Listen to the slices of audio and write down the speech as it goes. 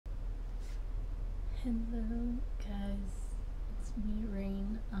Hello guys, it's me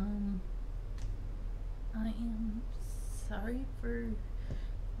Rain. I am sorry for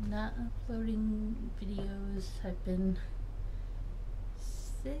not uploading videos. I've been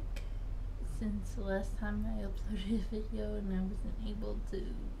sick since the last time I uploaded a video and I wasn't able to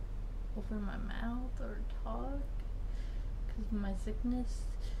open my mouth or talk because of my sickness.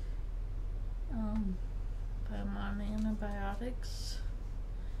 But I'm on antibiotics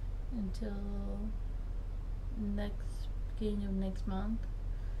until beginning of next month,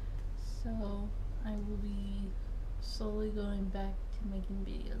 so I will be slowly going back to making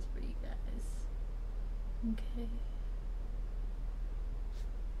videos for you guys. Okay,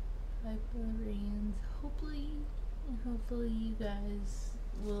 bye Rains. Hopefully you guys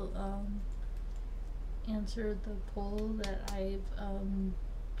will answer the poll that I've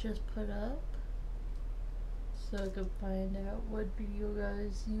just put up, so I could find out what video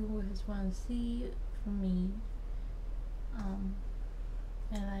guys you guys want to see from me.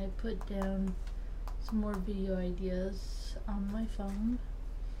 And I put down some more video ideas on my phone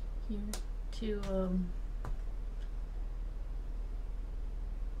here to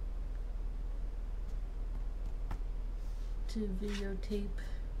videotape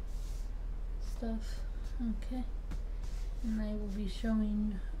stuff. Okay, and I will be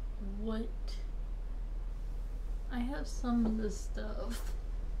showing what I have. Some of the stuff,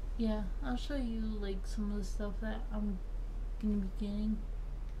 yeah, I'll show you like some of the stuff that I'm gonna be getting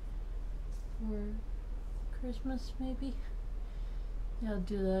for Christmas maybe. Yeah, I'll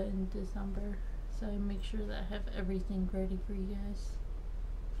do that in December, so I make sure that I have everything ready for you guys.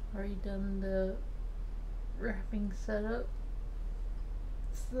 Already done the wrapping setup,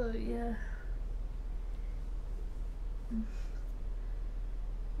 so yeah. Bye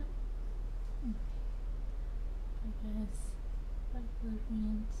guys, bye Blue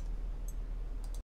Rains.